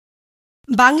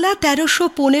বাংলা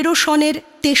 ১৩১৫ সনের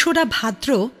 ৩রা ভাদ্র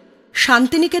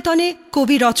শান্তিনিকেতনে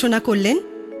কবি রচনা করলেন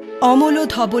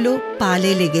অমলোধবলো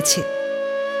পালে লেগেছে।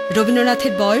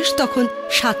 রবীন্দ্রনাথের বয়স তখন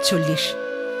 ৪৭।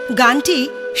 গানটি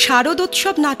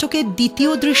শারদোৎসব নাটকের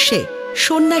দ্বিতীয় দৃশ্যে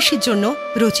সন্ন্যাসীর জন্য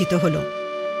রচিত হল।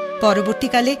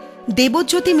 পরবর্তীকালে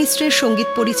দেবজ্যোতি মিশ্রের সঙ্গীত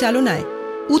পরিচালনায়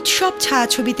উৎসব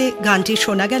ছায়াছবিতে গানটি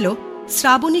শোনা গেল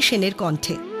শ্রাবণী সেনের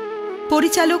কণ্ঠে।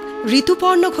 পরিচালক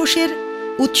ঋতুপর্ণ ঘোষের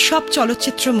উৎসব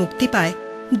চলচ্চিত্র মুক্তি পায়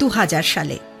 ২০০০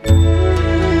 সালে।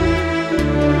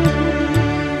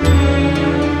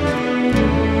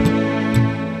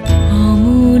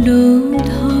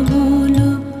 অমলোধবলো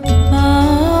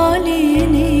পালে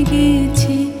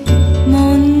লেগেছে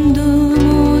মন্দ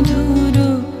মধুর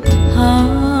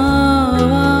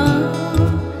হাওয়া,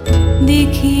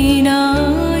 দেখি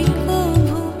নাই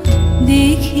কভু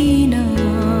দেখি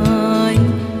নাই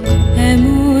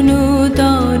এমন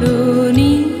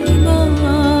তরুণী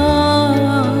বাবা।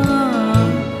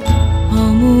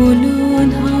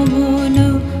 অমলোধবলো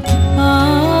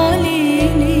পালে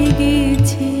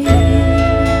লেগেছে।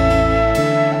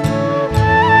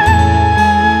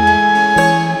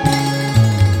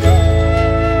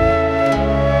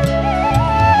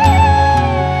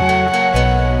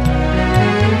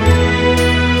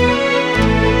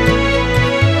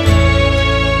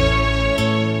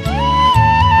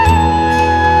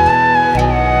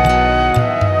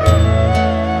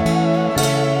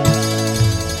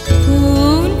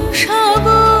 কোন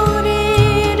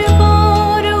সাগরের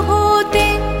পার হতে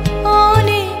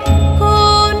আনে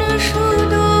কোন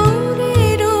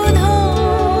সুদূরের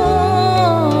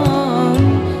ধান,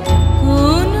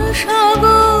 কোন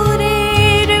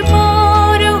সাগরের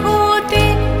পার হতে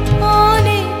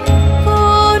আনে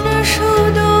কোন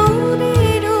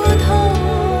সুদূরের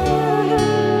ধান,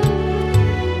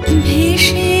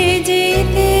 ভেসে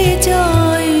যেতে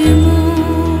চায়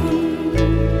মন,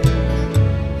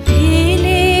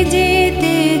 ফেলে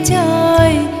যেতে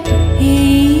চায়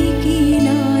এই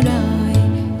কিনারায়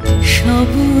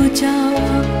সব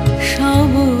চাওয়া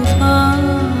সব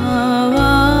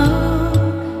পাওয়া,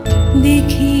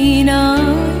 দেখি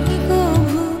নাই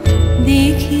কভু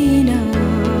দেখি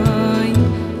নাই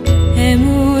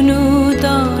এমন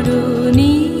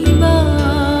তরুণী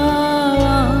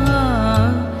বাবা।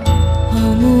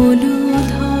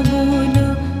 অমলোধবলো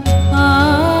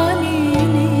পালে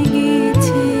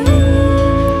লেগেছে।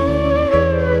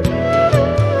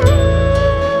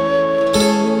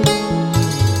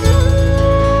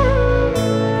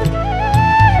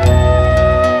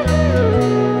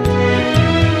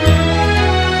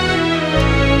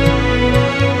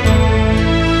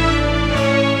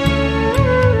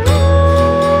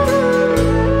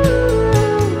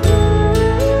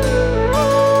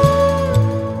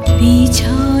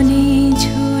 পিছনে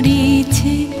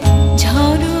ঝরিছে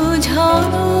ঝড়ো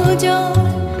ঝড়ো জল,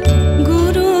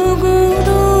 গুরু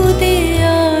গুরু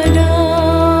দেয়া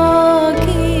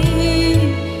ডাকে,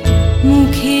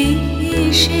 মুখে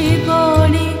এসে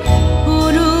পড়ে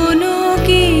পুরনো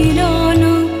কিরণ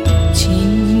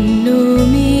ছিন্ন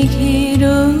মেঘের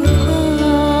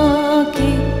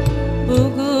ফাঁকে।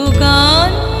 ওগো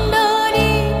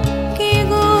কান্ডারি কে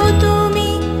গো তুমি,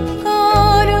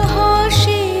 কার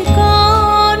হাসি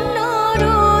কান্নার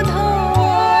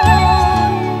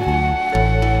ধান।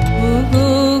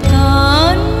 ওগো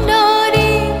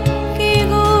কান্ডারি কে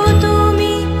গো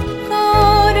তুমি,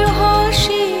 কার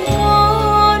হাসি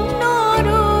কান্নার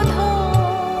ধান।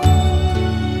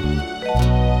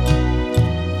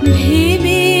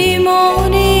 ভেবে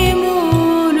মনে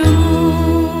মোর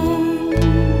মন,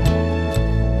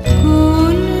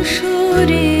 কোন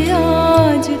সুরে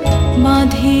আজ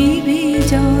বাঁধিবে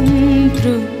যন্ত্র,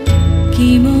 কি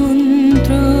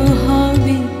মন্ত্র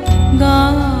হবে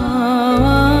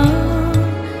গাওয়া,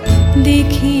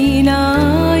 দেখি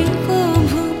নাই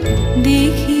কভু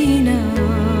দেখি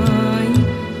নাই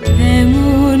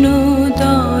এমন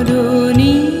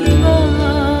তরুণী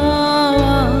বাবা।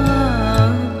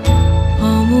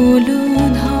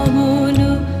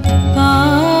 অমলোধবলো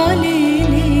পালে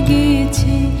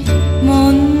লেগেছে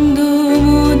মন্দ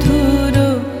মধুর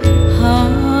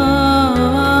হাওয়া,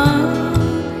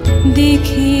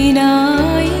 দেখি